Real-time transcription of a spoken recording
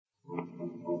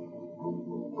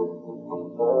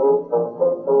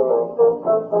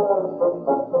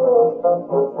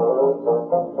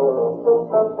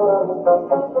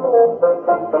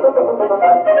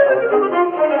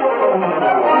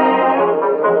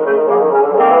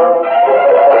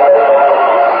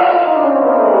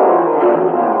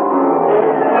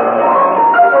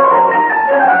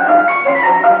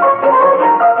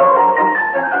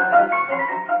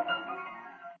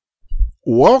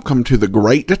welcome to the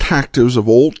Great Detectives of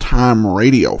Old Time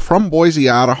Radio. From Boise,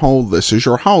 Idaho, this is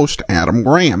your host, Adam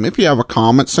Graham. If you have a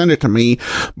comment, send it to me,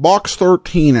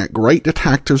 box13 at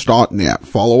greatdetectives.net.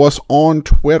 Follow us on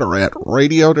Twitter at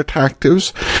Radio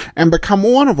Detectives, and become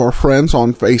one of our friends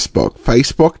on Facebook,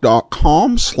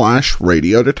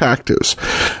 facebook.com/Radio Detectives.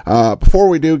 Before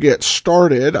we do get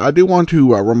started, I do want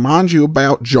to remind you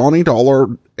about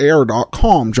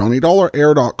JohnnyDollarAir.com.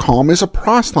 JohnnyDollarAir.com is a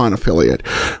Priceline affiliate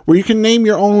where you can name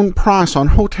your own price on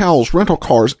hotels, rental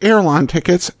cars, airline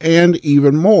tickets, and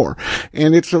even more.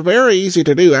 And it's very easy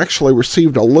to do. Actually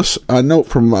received a note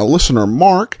from listener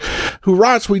Mark, who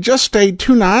writes, "We just stayed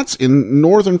 2 nights in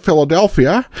northern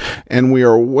Philadelphia, and we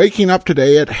are waking up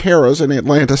today at Harrah's in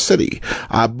Atlantic City.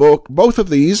 I booked both of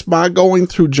these by going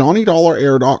through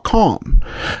JohnnyDollarAir.com.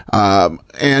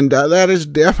 And that is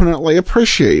definitely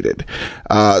appreciated.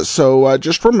 So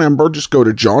just remember, just go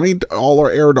to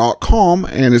JohnnyDollarAir.com,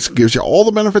 and it gives you all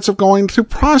the benefits of going through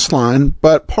Priceline,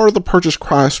 but part of the purchase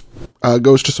price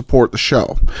goes to support the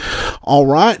show. All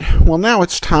right. Well, now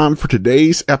it's time for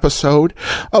today's episode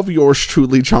of yours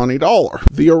truly, Johnny Dollar.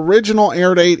 The original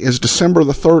air date is December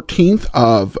the 13th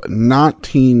of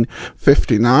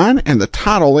 1959, and the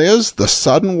title is The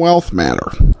Sudden Wealth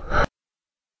Matter.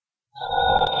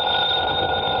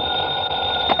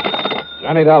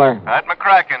 Johnny Dollar. Pat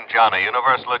McCracken, Johnny,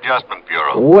 Universal Adjustment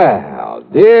Bureau. Well,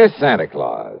 dear Santa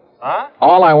Claus. Huh?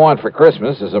 All I want for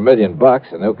Christmas is $1 million, a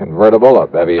new convertible, a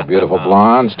bevy of beautiful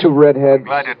blondes, 2 redheads. I'm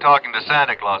glad you're talking to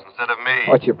Santa Claus instead of me.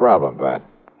 What's your problem, Pat?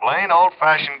 Plain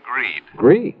old-fashioned greed.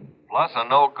 Greed? Plus a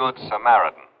no-good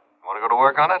Samaritan. Want to go to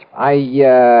work on it?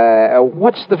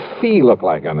 What's the fee look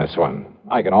like on this one?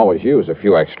 I can always use a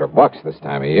few extra bucks this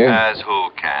time of year. As who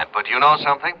can't. But you know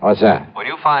something? What's that? When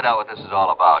you find out what this is all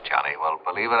about, Johnny, well,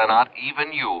 believe it or not,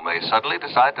 even you may suddenly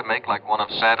decide to make like one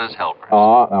of Santa's helpers.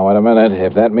 Oh, now wait a minute.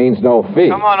 If that means no fee.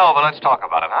 Come on over. Let's talk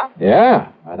about it, huh? Yeah,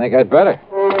 I think I'd better.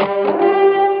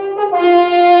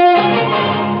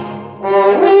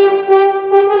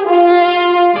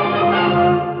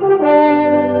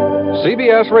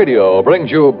 CBS Radio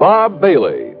brings you Bob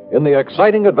Bailey in the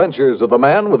exciting adventures of the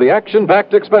man with the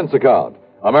action-packed expense account,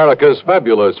 America's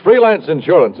fabulous freelance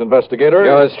insurance investigator.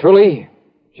 Yours truly,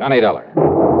 Johnny Dollar.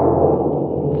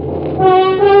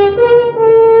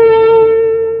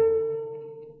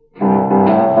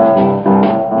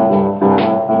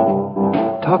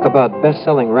 Talk about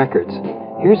best-selling records.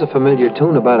 Here's a familiar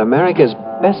tune about America's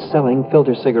best-selling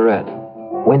filter cigarette,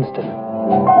 Winston.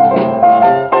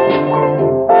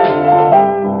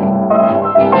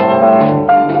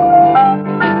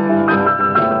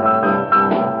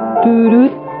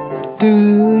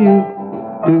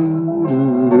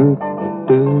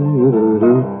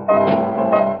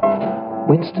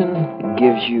 Winston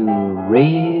gives you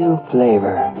real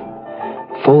flavor,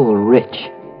 full, rich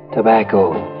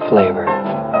tobacco flavor.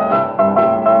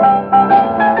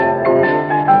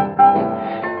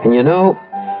 And you know,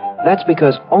 that's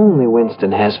because only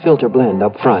Winston has filter blend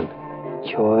up front.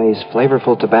 Choice,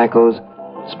 flavorful tobaccos,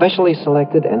 specially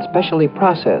selected and specially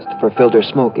processed for filter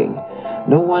smoking.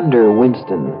 No wonder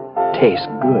Winston tastes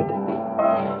good,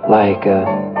 like a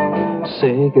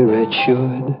cigarette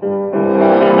should.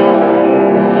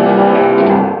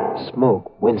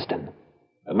 Smoke Winston.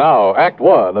 And now, Act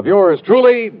One of yours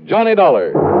truly, Johnny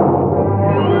Dollar.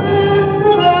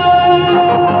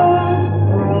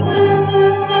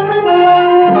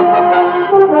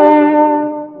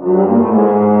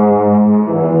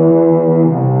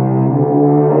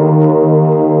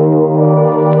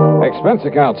 Expense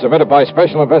account submitted by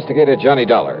Special Investigator Johnny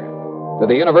Dollar to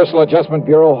the Universal Adjustment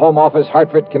Bureau, Home Office,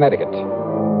 Hartford, Connecticut.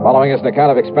 Following is an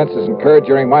account of expenses incurred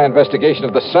during my investigation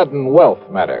of the sudden wealth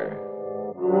matter.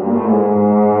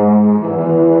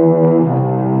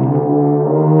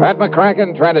 Pat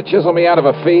McCracken trying to chisel me out of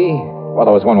a fee? Well,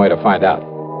 there was one way to find out.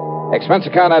 Expense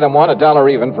account item 1, $1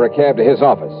 even for a cab to his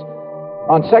office.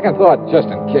 On second thought, just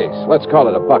in case, let's call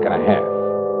it $1.50.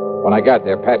 When I got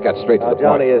there, Pat got straight to the point.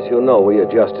 Johnny, as you know, we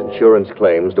adjust insurance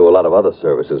claims, do a lot of other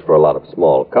services for a lot of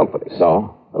small companies. So?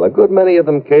 Well, a good many of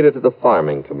them cater to the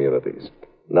farming communities.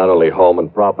 Not only home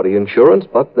and property insurance,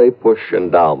 but they push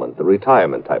endowment, the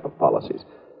retirement type of policies.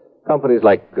 Companies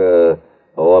like,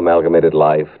 Amalgamated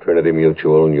Life, Trinity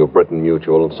Mutual, New Britain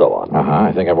Mutual, and so on.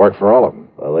 I think I've worked for all of them.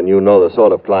 Well, then you know the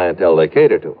sort of clientele they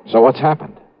cater to. So what's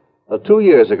happened? 2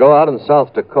 years ago, out in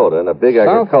South Dakota, in a big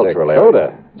agricultural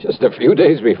area. Just a few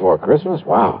days before Christmas?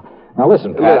 Wow. Now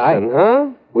listen, Pat,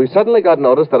 We suddenly got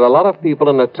notice that a lot of people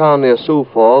in a town near Sioux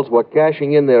Falls were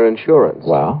cashing in their insurance.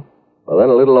 Well, then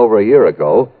a little over a year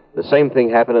ago, the same thing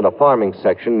happened in a farming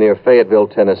section near Fayetteville,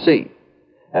 Tennessee.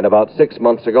 And about 6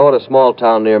 months ago at a small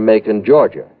town near Macon,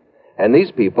 Georgia. And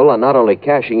these people are not only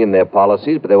cashing in their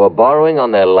policies, but they were borrowing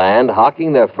on their land,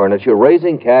 hawking their furniture,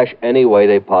 raising cash any way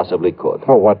they possibly could.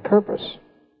 For what purpose?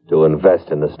 To invest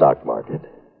in the stock market.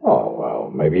 Oh, well,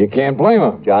 maybe you can't blame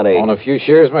them. Johnny. Own a few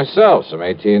shares myself. Some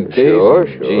AT&T, Sure.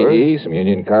 GE, some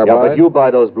Union Carbide. Yeah, but you buy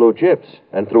those blue chips,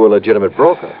 and through a legitimate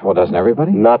broker. Well, doesn't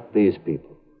everybody? Not these people.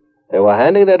 They were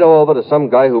handing their dough over to some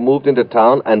guy who moved into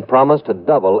town and promised to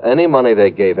double any money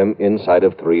they gave him inside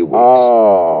of 3 weeks.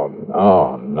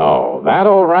 Oh, no. That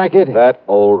old racket? That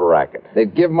old racket.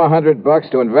 They'd give him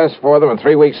 $100 to invest for them, and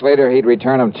 3 weeks later he'd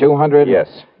return them $200? Yes.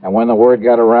 And when the word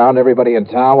got around, everybody in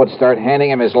town would start handing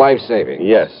him his life savings.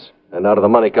 Yes. And out of the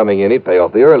money coming in, he'd pay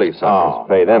off the early suckers.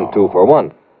 Pay them 2 for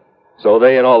 1. So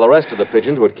they and all the rest of the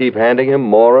pigeons would keep handing him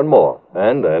more and more.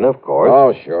 And then, of course...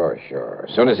 Oh, sure.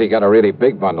 As soon as he got a really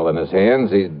big bundle in his hands,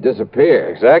 he'd disappear.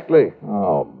 Exactly.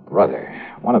 Oh, brother.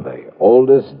 One of the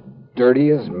oldest,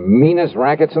 dirtiest, meanest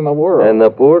rackets in the world. And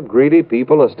the poor, greedy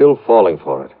people are still falling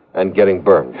for it and getting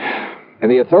burned.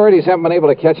 And the authorities haven't been able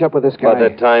to catch up with this guy? By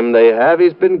the time they have,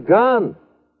 he's been gone.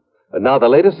 And now the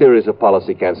latest series of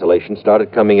policy cancellations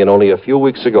started coming in only a few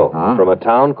weeks ago from a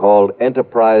town called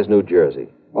Enterprise, New Jersey.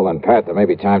 Well, then, Pat, there may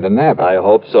be time to nab him. I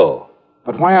hope so.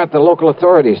 But why aren't the local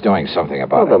authorities doing something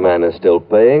about The man is still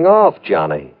paying off,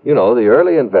 Johnny. You know, the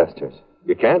early investors.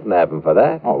 You can't nab him for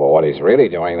that. Oh, well, what he's really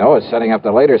doing, though, is setting up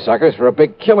the later suckers for a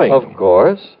big killing. Of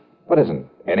course. But isn't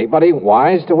anybody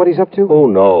wise to what he's up to?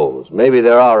 Who knows? Maybe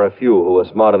there are a few who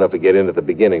are smart enough to get in at the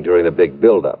beginning during the big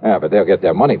build-up. Yeah, but they'll get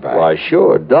their money back. Why,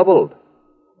 sure, doubled.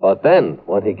 But then,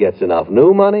 when he gets enough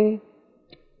new money...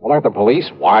 Well, aren't the police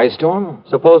wise to him?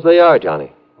 Suppose they are,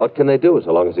 Johnny. What can they do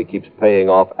so long as he keeps paying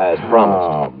off as promised?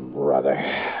 Oh, brother.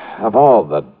 Of all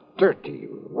the dirty,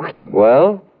 rotten...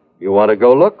 Well, you want to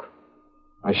go look?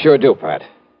 I sure do, Pat.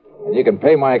 And you can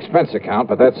pay my expense account,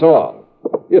 but that's all.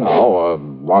 You know,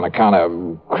 on account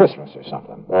of Christmas or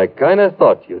something. I kind of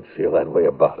thought you'd feel that way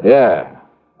about it. Yeah.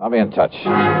 I'll be in touch.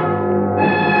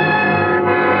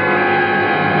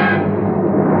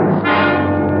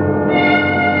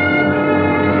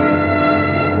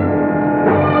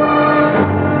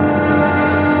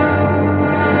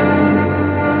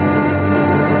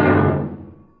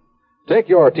 Take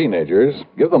your teenagers,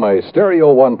 give them a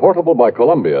Stereo One portable by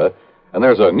Columbia, and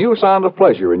there's a new sound of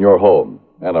pleasure in your home,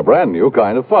 and a brand new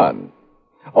kind of fun.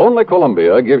 Only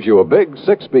Columbia gives you a big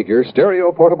 6-speaker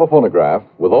stereo portable phonograph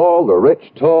with all the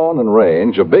rich tone and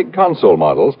range of big console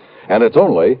models, and it's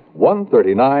only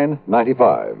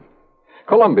 $139.95.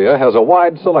 Columbia has a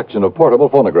wide selection of portable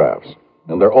phonographs,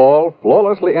 and they're all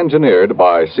flawlessly engineered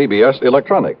by CBS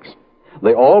Electronics.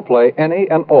 They all play any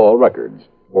and all records.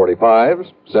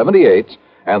 45s, 78s,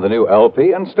 and the new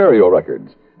LP and stereo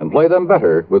records, and play them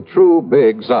better with true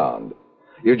big sound.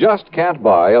 You just can't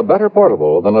buy a better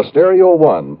portable than a Stereo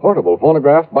One portable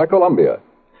phonograph by Columbia.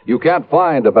 You can't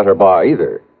find a better buy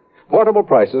either. Portable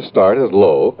prices start as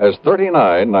low as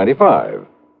 $39.95.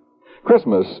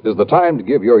 Christmas is the time to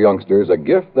give your youngsters a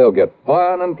gift they'll get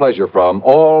fun and pleasure from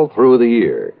all through the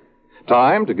year.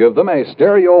 Time to give them a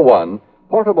Stereo One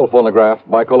portable phonograph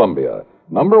by Columbia.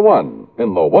 #1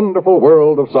 in the wonderful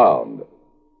world of sound.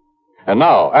 And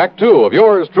now, Act 2 of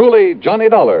yours truly, Johnny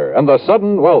Dollar and the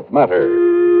Sudden Wealth Matter.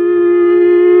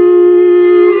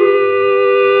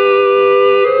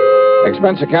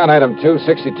 Expense account item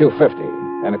 26250.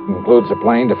 And it includes a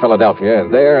plane to Philadelphia,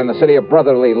 and there in the city of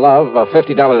brotherly love, a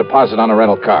 $50 deposit on a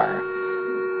rental car.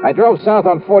 I drove south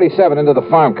on 47 into the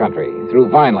farm country, through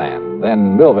Vineland,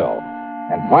 then Millville,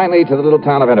 and finally to the little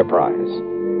town of Enterprise.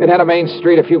 It had a main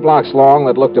street a few blocks long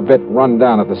that looked a bit run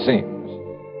down at the seams.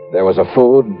 There was a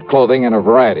food, clothing, and a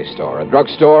variety store, a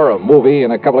drugstore, a movie,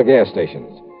 and a couple of gas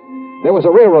stations. There was a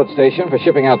railroad station for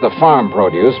shipping out the farm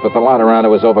produce, but the lot around it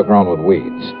was overgrown with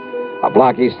weeds. A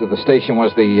block east of the station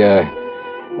was it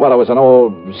was an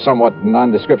old, somewhat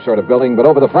nondescript sort of building, but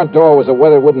over the front door was a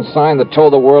weathered wooden sign that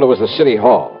told the world it was the city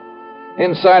hall.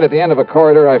 Inside, at the end of a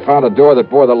corridor, I found a door that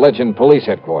bore the legend Police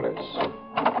Headquarters.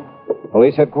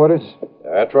 Police Headquarters?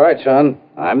 That's right, son.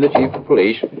 I'm the chief of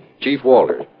police, Chief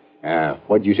Walters.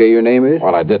 What'd you say your name is?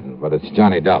 Well, I didn't, but it's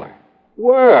Johnny Dollar.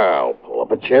 Well, pull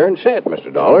up a chair and sit, Mr.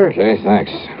 Dollar. Okay,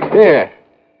 thanks. Yeah.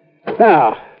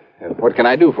 Now, what can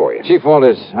I do for you? Chief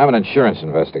Walters, I'm an insurance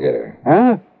investigator.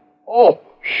 Huh? Oh,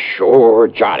 sure,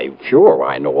 Johnny. Sure,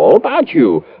 I know all about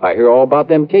you. I hear all about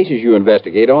them cases you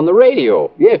investigate on the radio.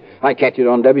 Yeah, I catch it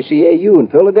on WCAU in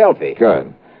Philadelphia.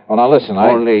 Good. Well, now listen,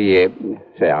 I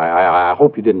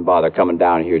hope you didn't bother coming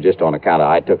down here just on account of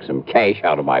I took some cash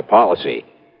out of my policy.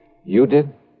 You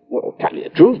did? Well, tell you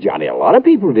the truth, Johnny, a lot of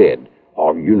people did.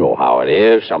 Oh, you know how it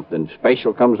is. Something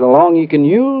special comes along, you can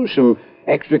use some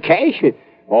extra cash.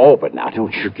 Oh, but now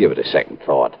don't you give it a second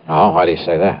thought. Oh, why do you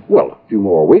say that? Well, a few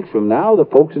more weeks from now, the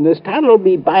folks in this town will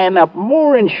be buying up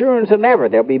more insurance than ever.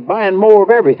 They'll be buying more of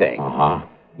everything. Uh-huh.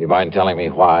 You mind telling me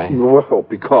why? Well,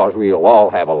 because we'll all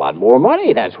have a lot more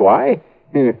money, that's why.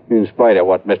 In spite of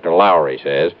what Mr. Lowry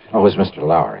says. Oh, who's Mr.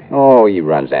 Lowry? Oh, he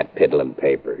runs that piddling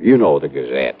paper. You know, the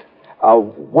Gazette.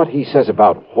 What he says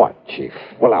about what, Chief?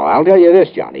 Well, now, I'll tell you this,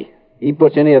 Johnny. He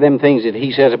puts any of them things that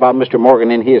he says about Mr.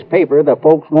 Morgan in his paper, the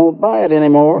folks won't buy it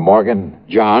anymore. Morgan?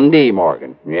 John D.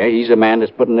 Morgan. Yeah, he's the man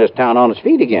that's putting this town on its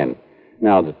feet again,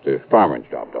 now that the farming's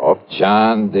dropped off.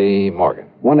 John D. Morgan.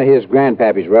 One of his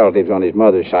grandpappy's relatives on his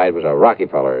mother's side was a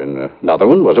Rockefeller, and another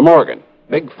one was a Morgan.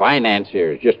 Big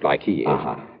financiers, just like he is.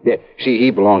 Uh-huh. Yeah, see,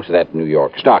 he belongs to that New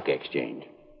York Stock Exchange.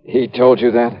 He told you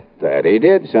that? That he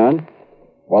did, son.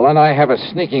 Well, then I have a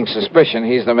sneaking suspicion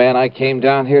he's the man I came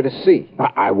down here to see.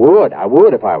 I would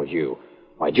if I was you.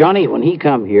 Why, Johnny, when he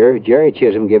come here, Jerry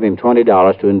Chisholm give him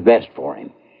 $20 to invest for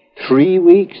him. 3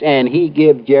 weeks, and he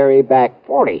give Jerry back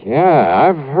 40. Yeah,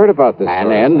 I've heard about this.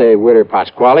 And then the widow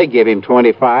Pasquale give him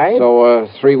 25. So,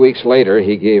 3 weeks later,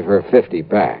 he gave her 50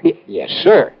 back. Yes,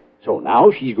 sir. So now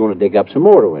she's going to dig up some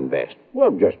more to invest.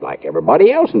 Well, just like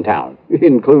everybody else in town,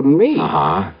 including me.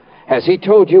 Uh-huh. Has he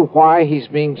told you why he's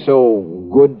being so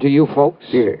good to you folks?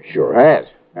 Yeah, sure has.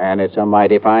 And it's a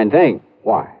mighty fine thing.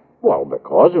 Why? Well,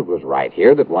 because it was right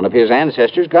here that one of his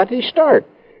ancestors got his start.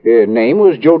 His name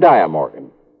was Jodiah Morgan.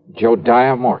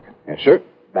 Jodiah Morgan? Yes, sir.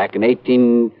 Back in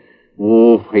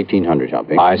 1800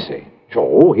 something. I see.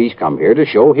 So he's come here to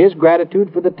show his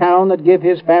gratitude for the town that give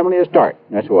his family a start.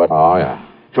 That's what. Oh, yeah.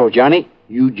 So, Johnny,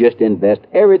 you just invest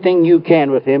everything you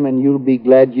can with him, and you'll be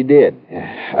glad you did.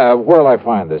 Where'll I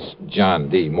find this John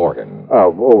D. Morgan?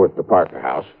 Over at the Parker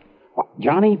house. Well,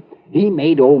 Johnny, he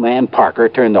made old man Parker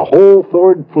turn the whole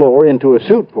third floor into a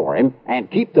suite for him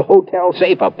and keep the hotel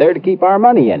safe up there to keep our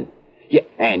money in. Yeah,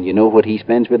 and you know what he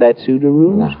spends for that suite of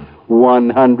rooms? No.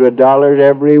 $100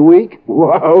 every week.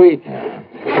 Wowee.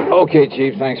 Okay,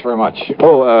 Chief, thanks very much.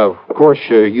 Oh, of course,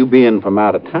 you being from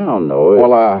out of town, though.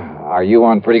 Well, are you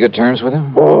on pretty good terms with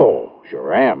him? Oh,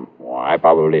 sure am. Well, I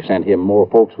probably sent him more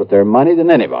folks with their money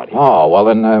than anybody. Oh, well,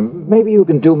 then maybe you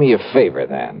can do me a favor,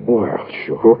 then. Well,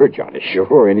 sure, Johnny,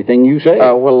 sure. Anything you say.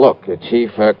 Well, look,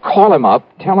 Chief, call him up.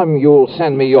 Tell him you'll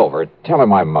send me over. Tell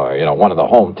him I'm, one of the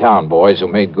hometown boys who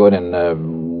made good in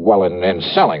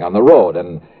selling on the road,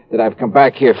 and that I've come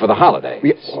back here for the holidays.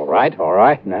 Yes. All right.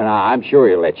 Now, I'm sure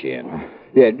he'll let you in.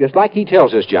 Yeah, just like he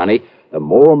tells us, Johnny, the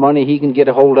more money he can get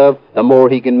a hold of, the more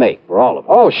he can make for all of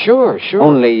us. Oh, sure.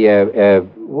 Only,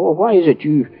 well, why is it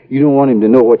you don't want him to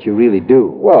know what you really do?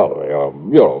 Well,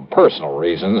 personal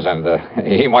reasons, and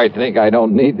he might think I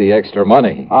don't need the extra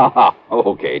money.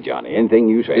 Okay, Johnny, anything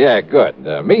you say. Yeah, good.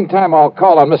 Meantime, I'll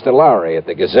call on Mr. Lowry at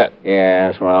the Gazette.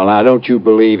 Yes, well, now, don't you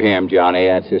believe him, Johnny.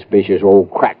 That suspicious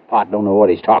old crackpot don't know what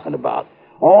he's talking about.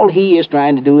 All he is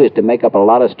trying to do is to make up a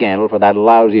lot of scandal for that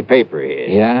lousy paper of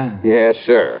his. Yeah? Yes,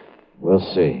 sir. We'll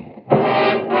see.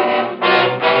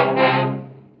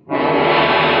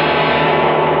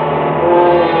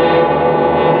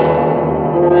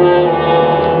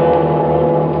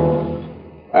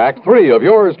 Act 3 of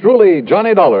yours truly,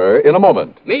 Johnny Dollar, in a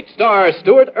moment. Meet star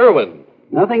Stuart Irwin.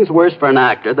 Nothing's worse for an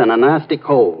actor than a nasty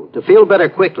cold. To feel better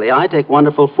quickly, I take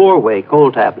wonderful 4-way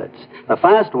cold tablets, the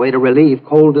fast way to relieve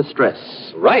cold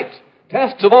distress. Right.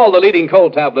 Tests of all the leading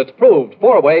cold tablets proved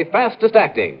 4-way fastest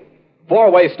acting.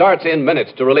 4-way starts in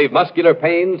minutes to relieve muscular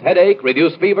pains, headache,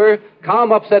 reduce fever,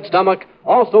 calm upset stomach,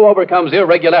 also overcomes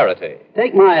irregularity.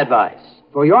 Take my advice.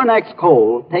 For your next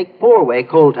cold, take 4-way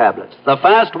cold tablets, the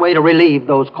fast way to relieve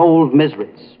those cold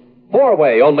miseries.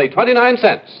 4-way, only 29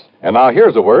 cents. And now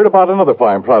here's a word about another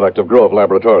fine product of Grove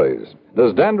Laboratories.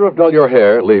 Does dandruff dull your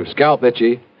hair, leave scalp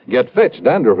itchy? Get Fitch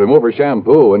Dandruff Remover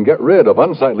Shampoo and get rid of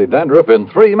unsightly dandruff in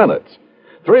 3 minutes.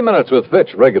 3 minutes with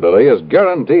Fitch regularly is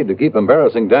guaranteed to keep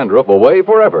embarrassing dandruff away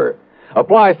forever.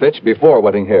 Apply Fitch before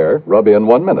wetting hair, rub in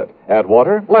 1 minute. Add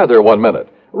water, lather 1 minute.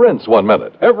 Rinse 1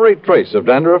 minute. Every trace of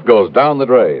dandruff goes down the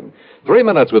drain. 3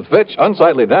 minutes with Fitch,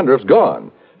 unsightly dandruff's gone.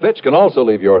 Fitch can also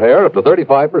leave your hair up to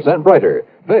 35% brighter.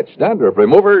 Fitch Dandruff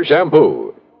Remover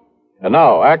Shampoo. And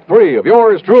now, Act 3 of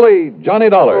yours truly, Johnny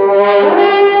Dollar.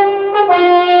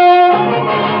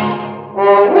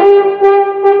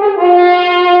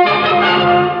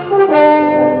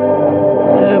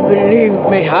 Believe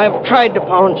me, I've tried to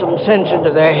pound some sense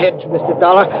into their heads, Mr.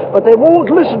 Dollar, but they won't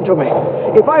listen to me.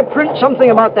 If I print something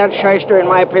about that shyster in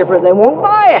my paper, they won't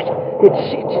buy it.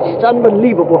 It's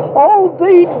unbelievable. All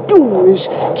they do is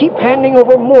keep handing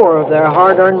over more of their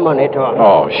hard-earned money to us.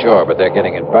 Oh, sure, but they're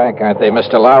getting it back, aren't they,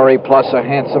 Mr. Lowry, plus a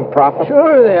handsome profit?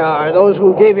 Sure they are, those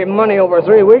who gave him money over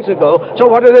 3 weeks ago. So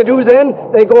what do they do then?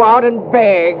 They go out and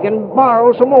beg and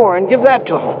borrow some more and give that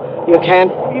to him. You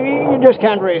just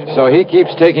can't raise it. So he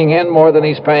keeps taking in more than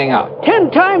he's paying out.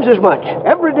 10 times as much,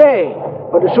 every day.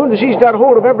 But as soon as he's got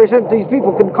hold of every cent these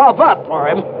people can cough up for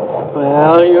him,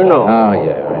 well, you know. Oh,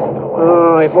 yeah, I know.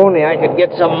 Oh, if only I could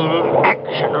get some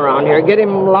action around here. Get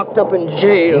him locked up in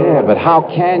jail. Yeah, but how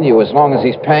can you as long as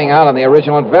he's paying out on the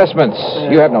original investments?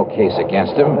 You have no case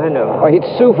against him. I know. Why, he'd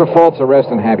sue for false arrest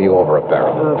and have you over a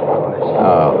barrel. Of course.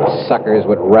 Oh, the suckers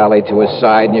would rally to his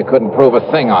side and you couldn't prove a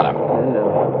thing on him. I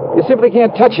know. You simply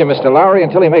can't touch him, Mr. Lowry,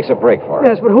 until he makes a break for it.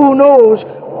 Yes, but who knows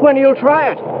when he'll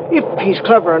try it. If he's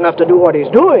clever enough to do what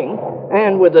he's doing,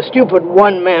 and with the stupid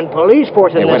one-man police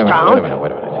force in this town...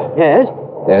 Wait a minute. Yes?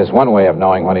 There's one way of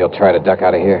knowing when he'll try to duck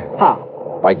out of here.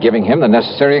 How? By giving him the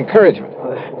necessary encouragement.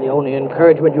 The only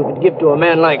encouragement you could give to a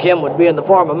man like him would be in the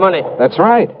form of money. That's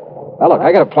right. Now, look,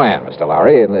 I got a plan, Mr.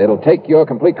 Lowry. It'll take your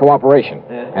complete cooperation.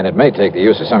 Yeah. And it may take the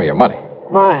use of some of your money.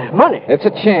 My money? It's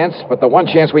a chance, but the one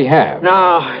chance we have.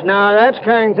 Now, that's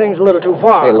carrying things a little too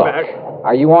far. Hey, look.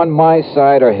 Are you on my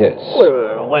side or his?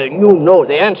 Well, you know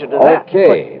the answer to that.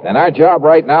 Okay, then our job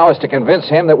right now is to convince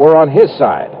him that we're on his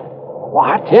side.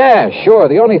 What? Yeah, sure.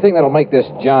 The only thing that'll make this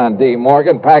John D.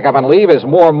 Morgan pack up and leave is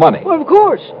more money. Well, of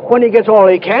course. When he gets all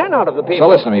he can out of the people. So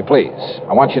listen to me, please.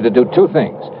 I want you to do two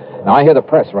things. Now, I hear the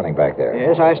press running back there.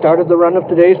 Yes, I started the run of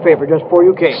today's paper just before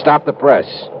you came. Stop the press.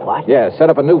 What? Yeah,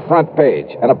 set up a new front page.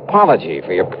 An apology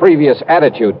for your previous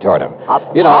attitude toward him.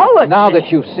 Apology? You know, now that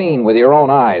you've seen with your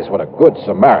own eyes what a good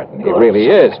Samaritan he really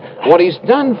is, what he's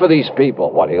done for these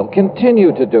people, what he'll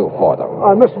continue to do for them.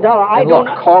 Mr. Dollar, I And don't...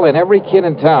 look, call in every kid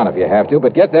in town if you have to,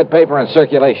 but get that paper in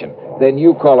circulation. Then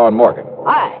you call on Morgan.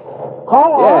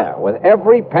 Call on? Yeah, with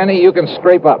every penny you can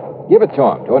scrape up. Give it to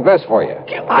him to invest for you.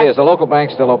 Hey, is the local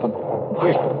bank still open?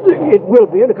 It will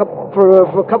be in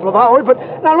for a couple of hours, but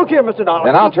now look here, Mr. Dollar.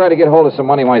 Then I'll try to get hold of some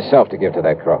money myself to give to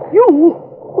that crook. You?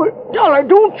 Well, Dollar,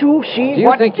 don't you see Do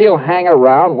you think he'll hang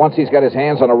around once he's got his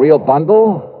hands on a real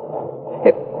bundle?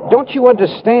 Hey, don't you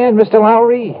understand, Mr.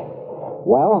 Lowry?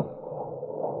 Well?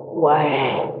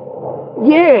 Why,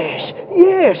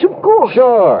 yes, of course.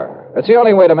 Sure. It's the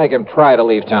only way to make him try to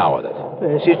leave town with it.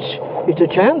 Yes, it's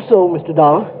a chance, though, Mr.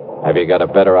 Dollar. Have you got a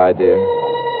better idea?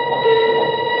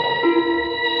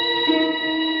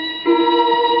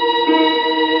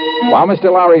 While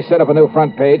Mr. Lowry set up a new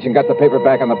front page and got the paper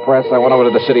back on the press, I went over to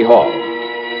the city hall.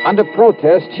 Under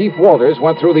protest, Chief Walters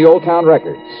went through the old town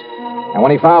records. And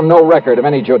when he found no record of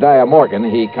any Jodiah Morgan,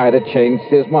 he kind of changed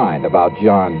his mind about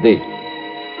John D.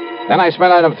 Then I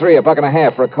spent item 3,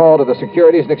 $1.50 for a call to the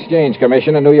Securities and Exchange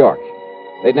Commission in New York.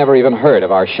 They'd never even heard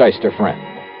of our shyster friend.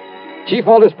 Chief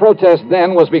Walters' protest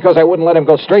then was because I wouldn't let him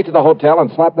go straight to the hotel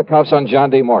and slap the cuffs on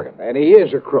John D. Morgan. And he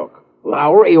is a crook.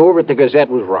 Lowry over at the Gazette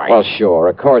was right. Well, sure,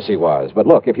 of course he was. But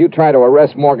look, if you try to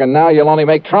arrest Morgan now, you'll only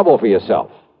make trouble for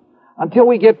yourself. Until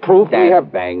we get proof, we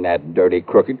have... Bang that dirty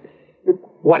crooked.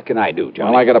 What can I do, Johnny?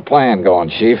 Well, I got a plan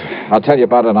going, Chief. I'll tell you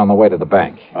about it on the way to the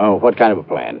bank. Oh, what kind of a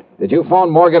plan? Did you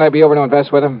phone Morgan I'd be over to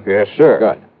invest with him? Yes, sir.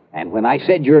 Good. And when I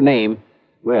said your name,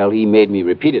 well, he made me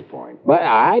repeat it for him. But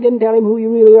I didn't tell him who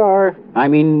you really are. I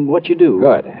mean, what you do.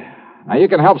 Good. Now, you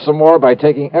can help some more by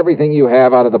taking everything you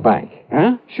have out of the bank.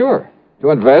 Huh? Sure.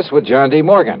 To invest with John D.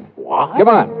 Morgan. What? Come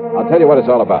on. I'll tell you what it's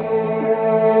all about.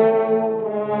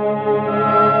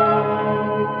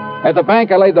 At the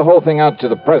bank, I laid the whole thing out to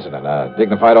the president, a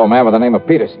dignified old man by the name of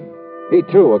Peterson. He,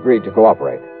 too, agreed to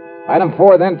cooperate. Item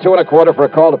 4, then $2.25 for a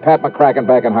call to Pat McCracken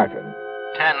back in Hartford.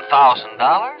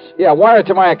 $10,000? Yeah, wire it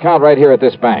to my account right here at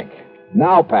this bank.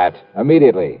 Now, Pat.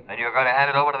 Immediately. And you're going to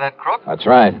hand it over to that crook? That's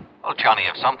right. Well, Johnny,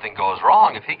 if something goes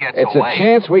wrong, if he gets It's away... a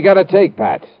chance we got to take,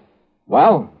 Pat.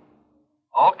 Well?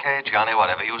 Okay, Johnny,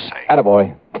 whatever you say.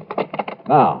 Attaboy.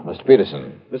 Now, Mr.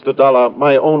 Peterson. Mr. Dollar,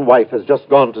 my own wife has just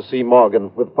gone to see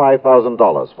Morgan with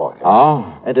 $5,000 for him.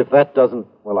 Oh? And if that doesn't,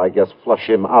 well, I guess flush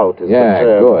him out is Yeah,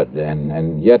 good.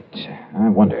 And yet, I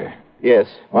wonder. Yes.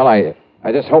 Well, I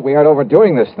just hope we aren't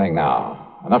overdoing this thing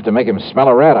now. Enough to make him smell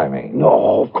a rat, I mean.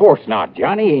 No, of course not,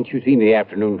 Johnny. Ain't you seen the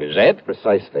Afternoon Gazette?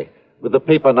 Precisely. With the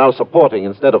paper now supporting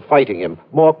instead of fighting him,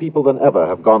 more people than ever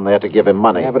have gone there to give him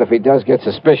money. Yeah, but if he does get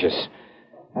suspicious,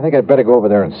 I think I'd better go over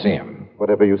there and see him.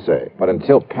 Whatever you say. But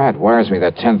until Pat wires me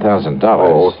that $10,000...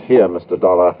 Oh, here, Mr.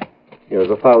 Dollar. Here's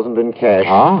 $1,000 in cash.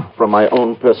 Huh? From my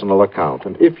own personal account.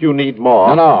 And if you need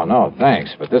more... No,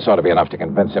 thanks. But this ought to be enough to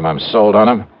convince him I'm sold on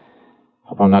him.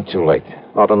 Hope I'm not too late.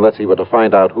 Not unless he were to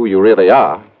find out who you really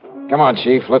are. Come on,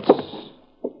 Chief. Let's...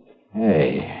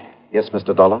 Hey, Yes,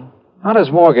 Mr. Dollar? how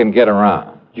does Morgan get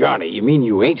around? Johnny, you mean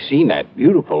you ain't seen that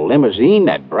beautiful limousine,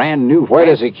 that brand new... Where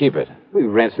does he keep it? He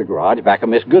rents the garage back of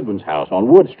Miss Goodwin's house on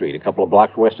Wood Street, a couple of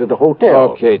blocks west of the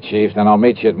hotel. Okay, Chief, then I'll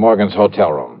meet you at Morgan's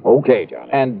hotel room. Okay, Johnny.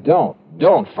 And don't,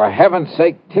 for heaven's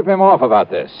sake, tip him off about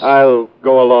this. I'll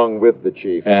go along with the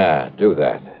chief. Yeah, do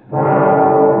that.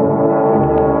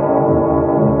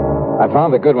 I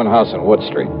found the Goodwin house on Wood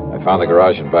Street. I found the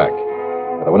garage and back.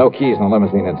 But there were no keys in the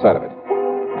limousine inside of it.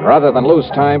 And rather than lose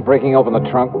time breaking open the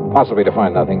trunk, possibly to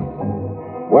find nothing,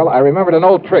 well, I remembered an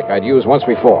old trick I'd used once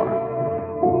before.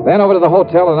 Then over to the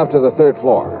hotel and up to the third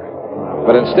floor.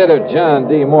 But instead of John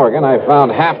D. Morgan, I found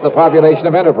half the population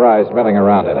of Enterprise milling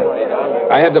around in it.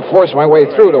 I had to force my way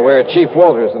through to where Chief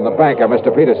Walters and the banker, Mr.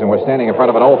 Peterson, were standing in front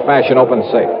of an old-fashioned open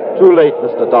safe. Too late,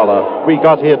 Mr. Dollar. We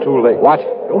got here too late. What?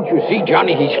 Don't you see,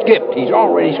 Johnny? He skipped. He's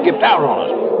already skipped out on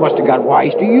us. Must have got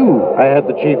wise to you. I had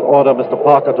the chief order Mr.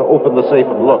 Parker to open the safe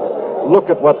and look. Look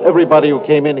at what everybody who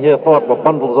came in here thought were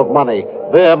bundles of money.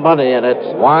 Their money in it.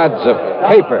 Wads of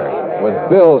paper with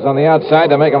bills on the outside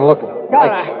to make them look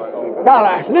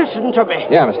Dollar, listen to me.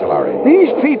 Yeah, Mr. Lowry.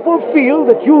 These people feel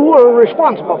that you were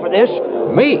responsible for this.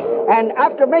 Me? And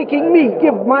after making me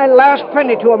give my last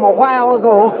penny to them a while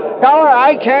ago, Dollar,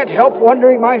 I can't help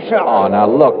wondering myself. Oh, now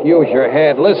look, use your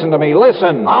head. Listen to me.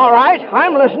 Listen. All right,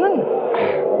 I'm listening.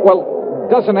 Well,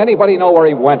 doesn't anybody know where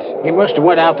he went? He must have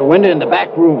went out the window in the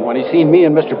back room when he seen me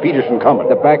and Mr. Peterson coming.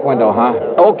 The back window, huh?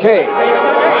 Okay.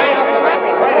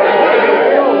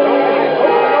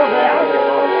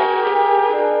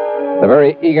 The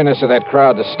very eagerness of that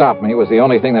crowd to stop me was the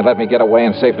only thing that let me get away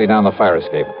and safely down the fire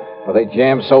escape. For they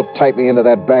jammed so tightly into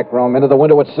that back room, into the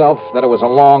window itself, that it was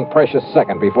a long, precious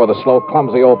second before the slow,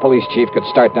 clumsy old police chief could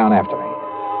start down after me.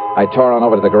 I tore on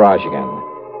over to the garage again.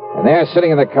 And there, sitting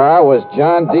in the car, was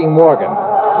John D. Morgan.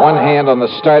 One hand on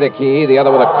the starter key, the other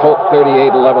with a Colt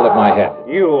 38 leveled at my head.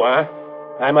 You, huh?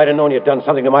 I might have known you'd done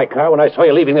something to my car when I saw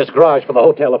you leaving this garage for the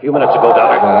hotel a few minutes ago,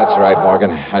 Dollar. That's right, Morgan.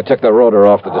 I took the rotor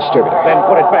off the distributor. Then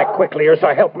put it back quickly, or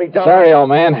so help me, Dollar. Sorry, old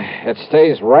man. It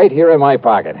stays right here in my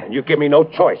pocket. You give me no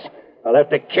choice. I'll have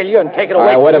to kill you and take it All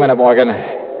away. right, wait a minute, Morgan.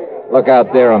 Look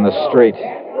out there on the street.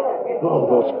 Oh,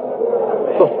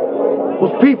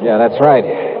 those people. Yeah, that's right.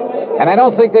 And I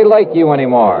don't think they like you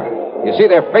anymore. You see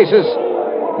their faces?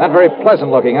 Not very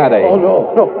pleasant looking, are they? Oh,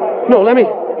 no, let me...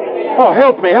 Oh,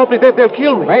 help me, they'll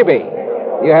kill me. Maybe.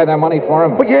 You had that money for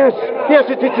him? But yes,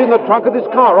 it's in the trunk of this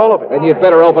car, all of it. Then you'd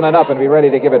better open it up and be ready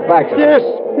to give it back to them.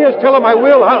 Yes, tell them I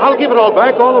will. I'll give it all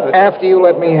back, all of it. After you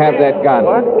let me have that gun.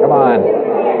 What? Come on.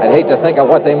 I'd hate to think of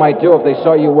what they might do if they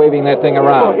saw you waving that thing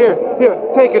around. Oh, here,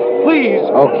 take it, please.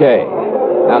 Okay.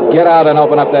 Now get out and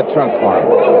open up that trunk for him.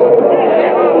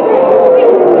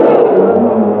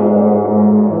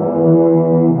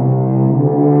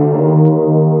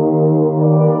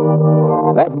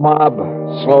 That mob,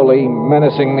 slowly,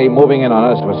 menacingly moving in on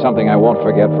us, was something I won't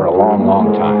forget for a long,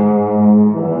 long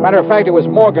time. Matter of fact, it was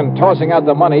Morgan tossing out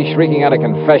the money, shrieking out a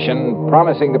confession,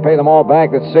 promising to pay them all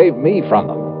back, that saved me from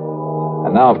them.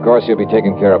 And now, of course, he'll be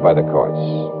taken care of by the courts.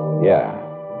 Yeah,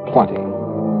 plenty.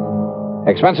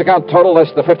 Expense account total less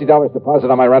the $50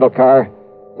 deposit on my rental car,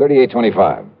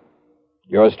 $38.25.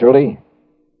 Yours truly,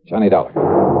 Johnny Dollar.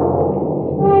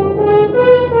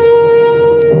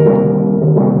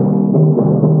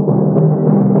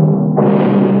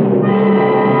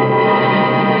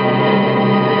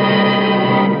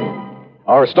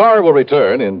 Our star will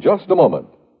return in just a moment.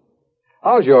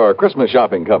 How's your Christmas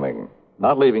shopping coming?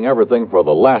 Not leaving everything for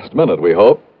the last minute, we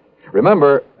hope.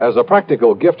 Remember, as a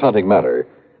practical gift-hunting matter,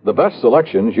 the best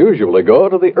selections usually go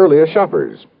to the earliest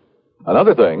shoppers.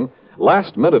 Another thing,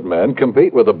 last-minute men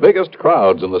compete with the biggest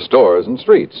crowds in the stores and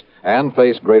streets and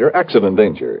face greater accident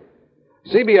danger.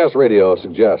 CBS Radio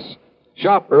suggests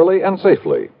shop early and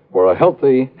safely for a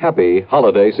healthy, happy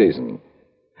holiday season.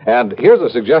 And here's a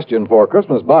suggestion for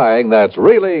Christmas buying that's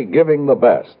really giving the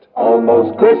best.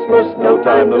 Almost Christmas, no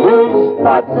time to lose.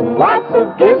 Lots and lots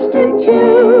of gifts to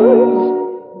choose.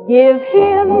 Give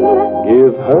him,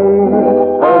 give her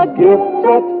a gift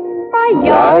set by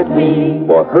Yardley.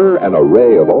 For her, an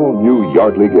array of all new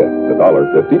Yardley gifts,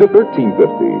 $1.50 to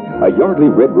 $13.50. A Yardley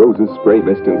Red Roses Spray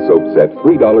Mist and Soap Set,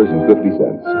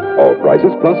 $3.50. All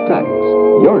prices plus tax.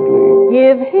 Yardley.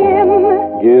 Give him,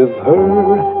 give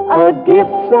her a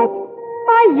gift set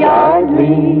by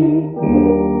Yardley.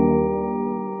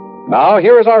 Now,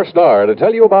 here is our star to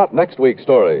tell you about next week's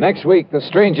story. Next week, the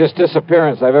strangest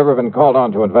disappearance I've ever been called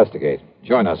on to investigate.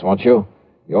 Join us, won't you?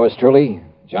 Yours truly,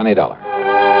 Johnny Dollar.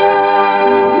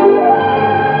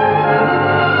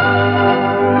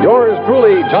 Yours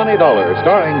truly, Johnny Dollar,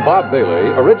 starring Bob Bailey,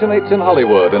 originates in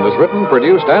Hollywood and is written,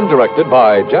 produced, and directed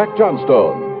by Jack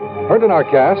Johnstone. Heard in our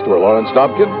cast were Lawrence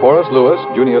Dobkin, Forrest Lewis,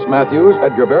 Junius Matthews,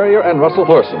 Edgar Barrier, and Russell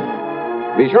Thorson.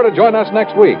 Be sure to join us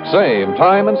next week, same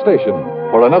time and station,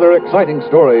 for another exciting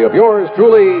story of yours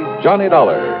truly, Johnny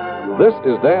Dollar. This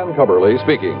is Dan Coverly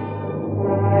speaking.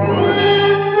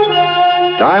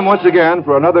 Time once again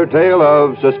for another tale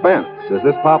of suspense as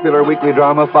this popular weekly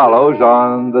drama follows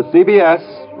on the CBS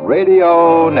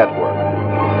Radio Network.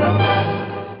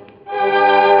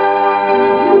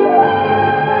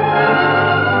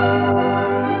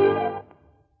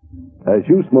 As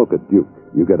you smoke a Duke,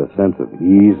 you get a sense of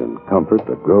ease and comfort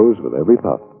that grows with every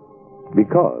puff.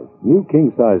 Because new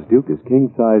king-size Duke is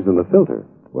king-size in the filter,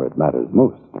 where it matters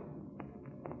most.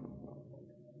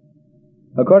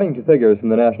 According to figures from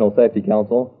the National Safety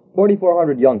Council,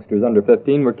 4,400 youngsters under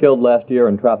 15 were killed last year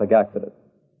in traffic accidents.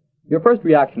 Your first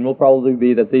reaction will probably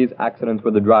be that these accidents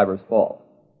were the driver's fault.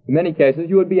 In many cases,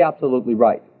 you would be absolutely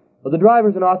right. But the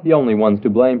drivers are not the only ones to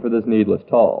blame for this needless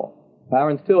toll.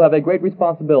 Parents, too, have a great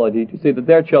responsibility to see that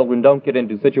their children don't get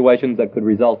into situations that could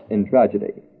result in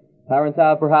tragedy. Parents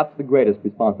have perhaps the greatest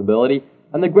responsibility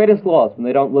and the greatest loss when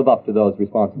they don't live up to those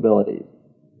responsibilities.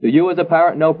 Do you, as a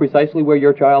parent, know precisely where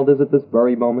your child is at this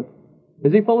very moment?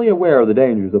 Is he fully aware of the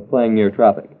dangers of playing near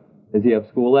traffic? Is he of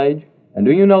school age? And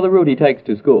do you know the route he takes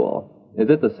to school? Is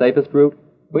it the safest route?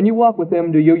 When you walk with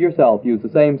him, do you yourself use the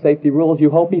same safety rules you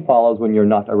hope he follows when you're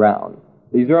not around?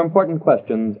 These are important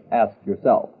questions. Ask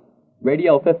yourself.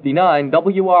 Radio 59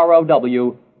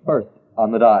 WROW, first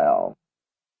on the dial.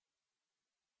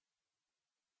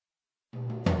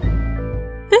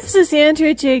 This is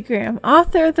Andrea J. Graham,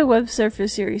 author of the Web Surfer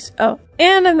series. Oh,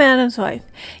 and a Madam's Wife.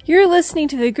 You're listening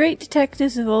to the Great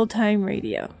Detectives of Old Time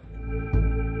Radio.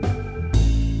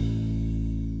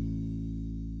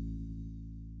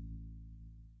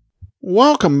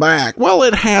 Welcome back. Well,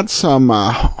 it had some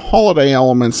holiday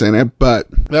elements in it, but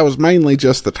that was mainly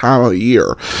just the time of the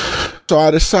year. So I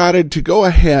decided to go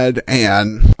ahead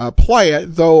and play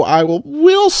it, though I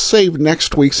will save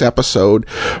next week's episode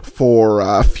for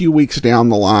a few weeks down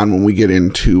the line when we get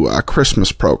into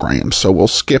Christmas programs. So we'll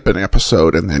skip an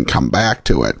episode and then come back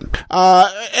to it.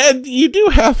 And you do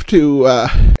have to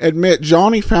admit,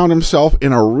 Johnny found himself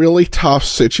in a really tough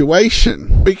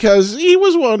situation because he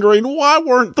was wondering, why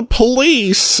weren't the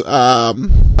police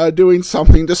doing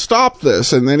something to stop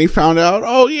this? And then he found out,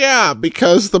 oh yeah,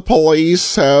 because the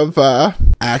police have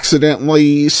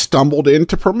accidentally stumbled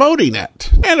into promoting it.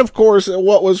 And of course,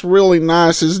 what was really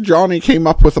nice is Johnny came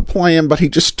up with a plan, but he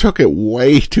just took it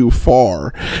way too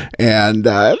far. And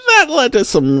that led to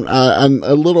some a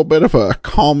little bit of a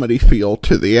comedy feel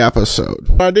to the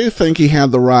episode. But I do think he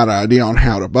had the right idea on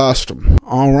how to bust him.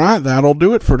 Alright, that'll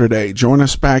do it for today. Join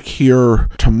us back here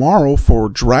tomorrow for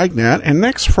Dragnet, and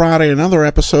next Friday another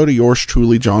episode of yours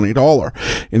truly, Johnny Dollar.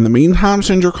 In the meantime,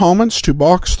 send your comments to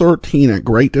box13 at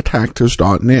greatdetectives.net.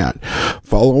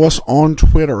 Follow us on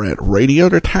Twitter at Radio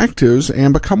Detectives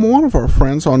and become one of our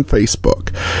friends on Facebook.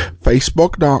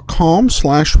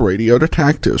 Facebook.com/Radio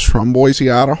Detectives. From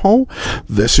Boise, Idaho,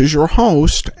 this is your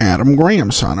host, Adam Graham,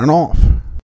 signing off.